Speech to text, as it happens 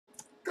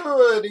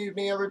Good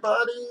evening,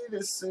 everybody.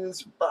 This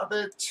is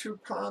Bobby Two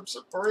Pops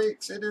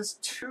Breaks. It is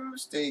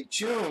Tuesday,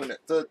 June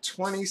the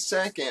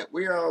 22nd.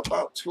 We are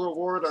about to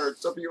award our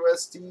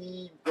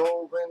WSD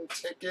Golden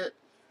Ticket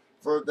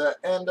for the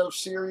end of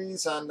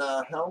series on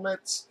the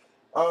helmets.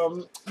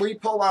 We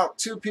pull out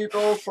two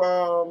people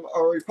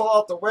we pull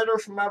out the winner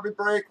from every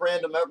break,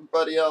 random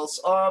everybody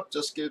else up,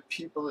 just give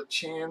people a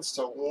chance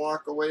to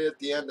walk away at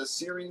the end of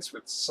series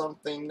with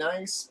something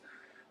nice.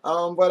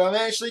 What I'm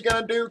actually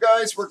going to do,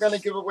 guys, we're going to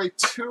give away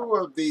two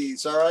of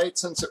these, alright,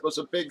 since it was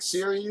a big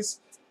series.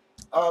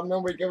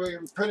 And we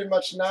pretty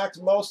much knocked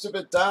most of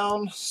it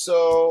down,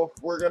 so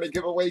we're going to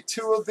give away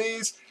two of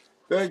these.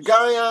 The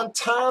guy on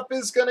top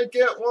is going to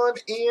get one,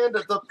 and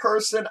the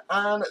person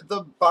on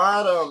the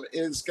bottom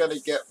is going to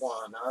get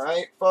one,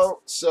 alright,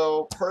 folks?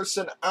 So,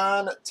 person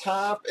on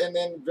top, and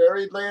then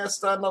very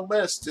last on the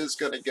list is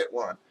going to get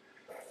one.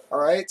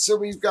 Alright, so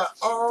we've got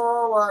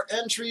all our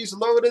entries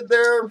loaded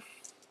there.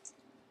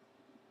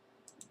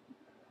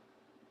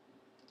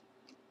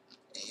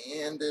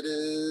 And it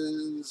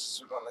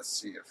is, let's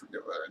see, I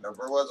forget what our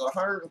number was,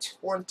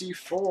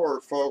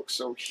 124, folks.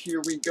 So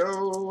here we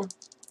go.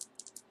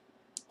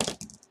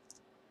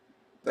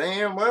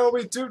 Bam. Well,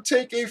 we do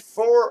take a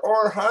 4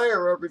 or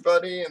higher,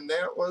 everybody, and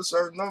that was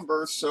our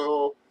number.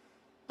 So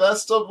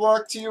best of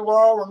luck to you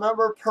all.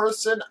 Remember,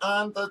 person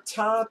on the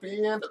top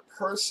and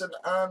person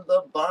on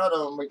the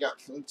bottom. We got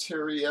from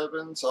Terry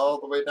Evans all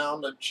the way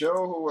down to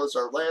Joe, who was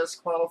our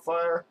last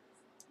qualifier.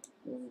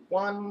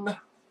 1.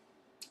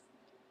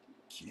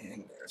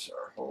 Again, there's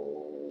our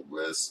whole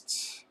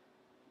list.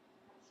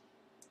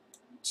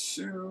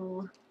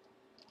 2,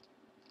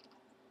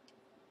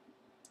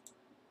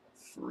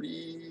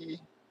 3.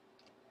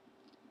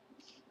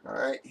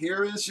 Alright,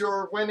 here is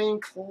your winning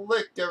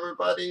click,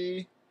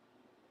 everybody.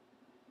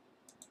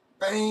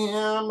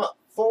 Bam!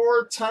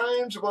 4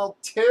 times. Well,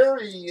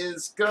 Terry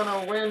is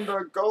gonna win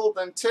the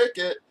golden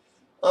ticket.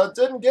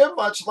 Didn't get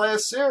much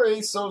last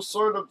series, so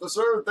sort of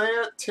deserved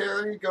that.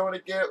 Terry going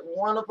to get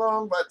one of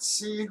them. Let's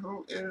see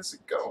who is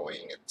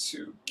going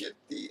to get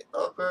the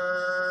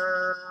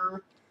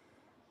other.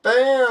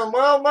 Bam!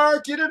 Well,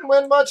 Mark, you didn't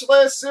win much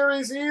last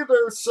series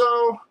either,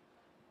 so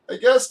I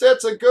guess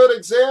that's a good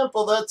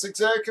example. That's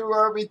exactly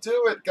why we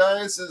do it,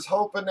 guys, is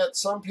hoping that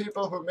some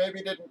people who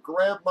maybe didn't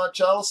grab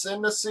much else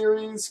in the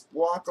series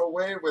walk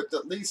away with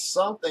at least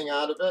something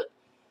out of it.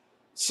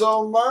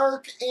 So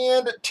Mark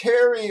and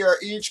Terry are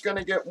each going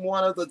to get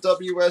one of the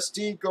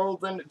WSD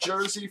Golden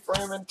Jersey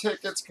Framing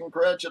tickets.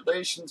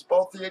 Congratulations,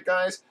 both of you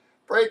guys.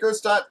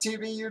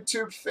 Breakers.tv,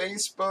 YouTube,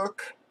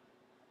 Facebook,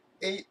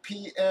 8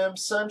 p.m.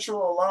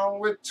 Central, along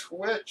with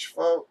Twitch,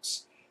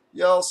 folks.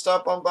 Y'all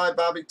stop on by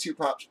Bobby Two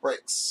Pops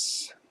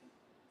Breaks.